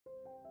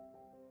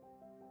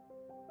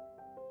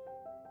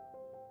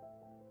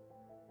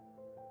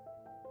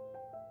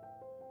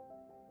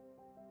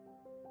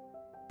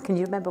Can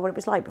you remember what it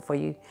was like before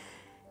you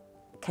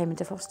came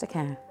into foster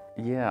care?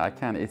 Yeah, I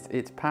can.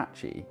 It's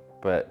patchy,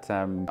 but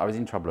I was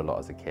in trouble a lot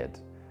as a kid.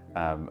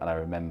 And I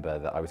remember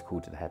that I was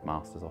called to the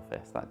headmaster's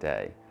office that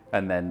day.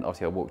 And then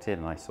obviously I walked in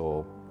and I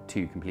saw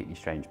two completely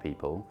strange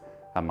people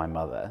and my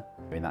mother.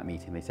 In that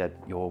meeting they said,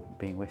 "You're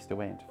being whisked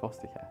away into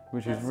foster care,"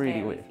 which was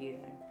really weird. For you,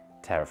 then.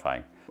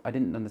 Terrifying. I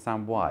didn't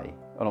understand why,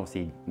 and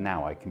obviously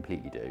now I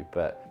completely do,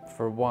 but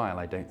for a while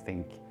I don't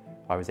think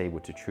I was able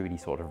to truly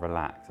sort of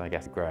relax. I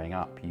guess growing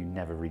up you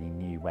never really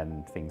knew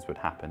when things would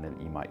happen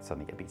and you might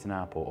suddenly get beaten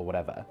up or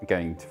whatever.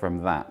 Going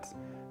from that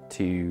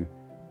to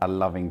a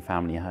loving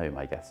family home,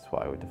 I guess is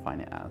what I would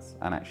define it as,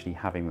 and actually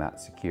having that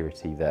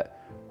security that,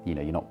 you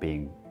know, you're not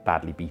being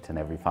badly beaten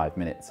every 5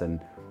 minutes, and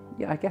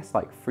yeah, I guess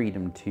like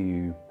freedom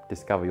to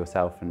discover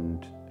yourself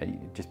and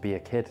just be a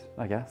kid,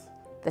 I guess.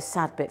 The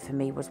sad bit for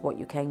me was what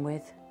you came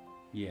with.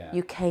 Yeah.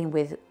 You came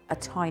with a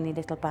tiny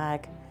little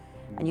bag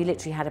and you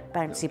literally had a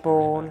bouncy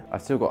ball.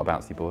 I've still got a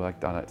bouncy ball. I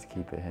like to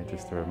keep it here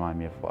just to remind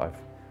me of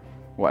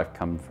what I've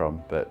come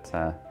from, but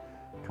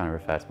kind of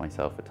refer to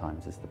myself at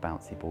times as the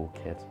bouncy ball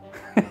kid.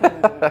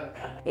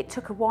 It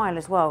took a while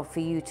as well for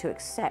you to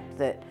accept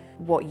that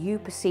what you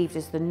perceived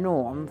as the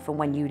norm from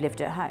when you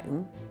lived at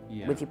home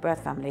with your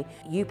birth family,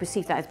 you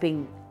perceived that as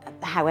being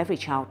how every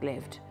child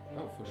lived.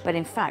 Oh, for sure. But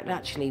in fact,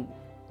 actually,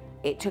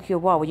 it took you a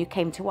while when you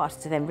came to us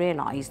to then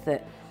realise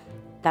that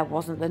that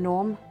wasn't the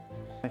norm.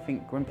 I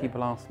think when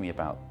people ask me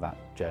about that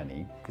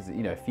journey, because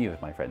you know a few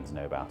of my friends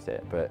know about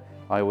it, but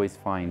I always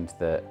find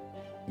that,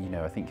 you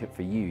know, I think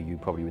for you, you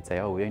probably would say,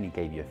 oh, we only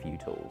gave you a few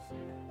tools.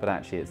 But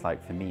actually it's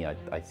like, for me,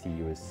 I see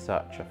you as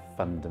such a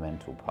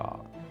fundamental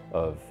part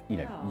of, you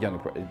know,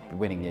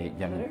 winning the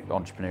Young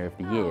Entrepreneur of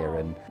the Year.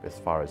 And as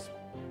far as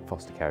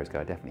foster carers go,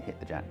 I definitely hit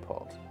the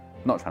jackpot.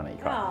 I'm not trying to make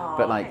you cry,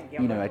 but like,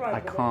 you know, I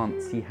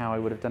can't see how I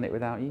would have done it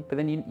without you. But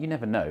then you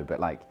never know, but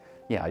like,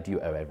 yeah, I do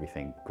owe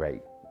everything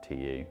great to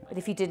you. But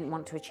if you didn't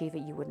want to achieve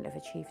it, you wouldn't have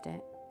achieved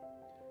it.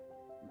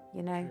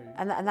 You know,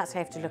 and that's how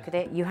you have to look at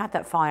it. You had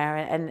that fire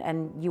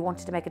and you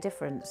wanted to make a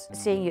difference.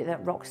 Seeing you at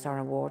that Rockstar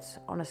Awards,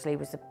 honestly,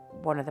 was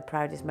one of the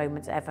proudest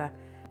moments ever.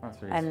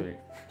 That's really sweet.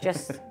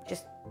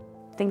 just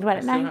think about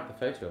it now. I still have the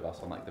photo of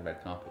us on like the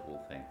red carpet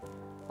wall thing.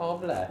 Oh,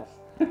 bless.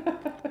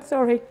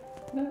 Sorry.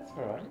 No, that's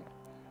all right.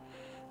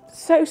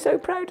 So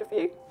proud of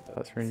you.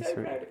 That's really so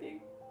sweet. Proud of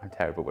you. I'm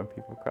terrible when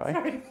people cry.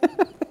 Sorry.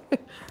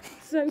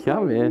 So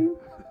Come here.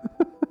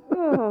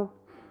 Oh.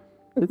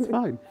 It's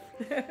fine.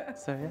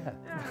 So yeah.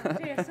 Oh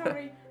dear,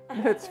 sorry.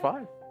 It's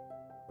fine.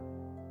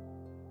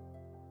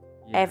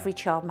 Yeah. Every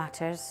child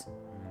matters.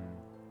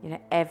 You know,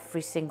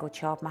 every single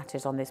child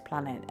matters on this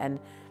planet, and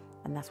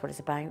that's what it's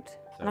about.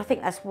 And I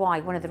think that's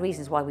why, one of the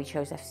reasons why we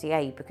chose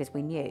FCA, because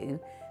we knew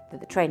that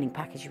the training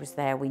package was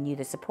there, we knew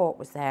the support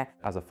was there.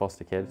 As a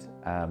foster kid,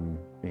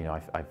 you know,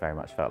 I very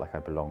much felt like I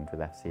belonged with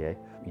FCA.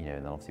 You know,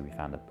 and then obviously we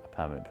found a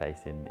permanent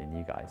place in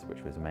you guys,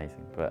 which was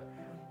amazing. But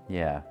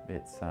yeah,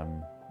 it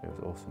was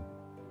awesome.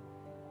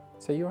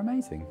 So you're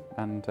amazing,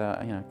 and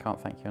you know,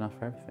 can't thank you enough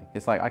for everything.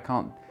 It's like, I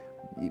can't,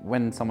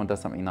 when someone does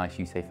something nice,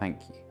 you say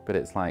thank you, but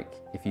it's like,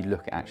 if you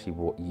look at actually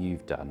what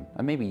you've done,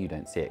 and maybe you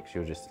don't see it because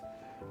you're just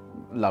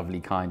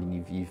lovely, kind,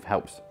 and you've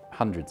helped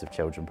hundreds of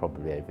children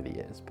probably over the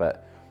years,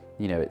 but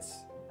you know,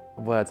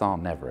 words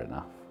aren't never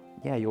enough.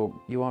 Yeah,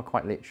 you are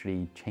quite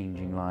literally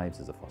changing lives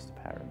as a foster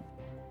parent.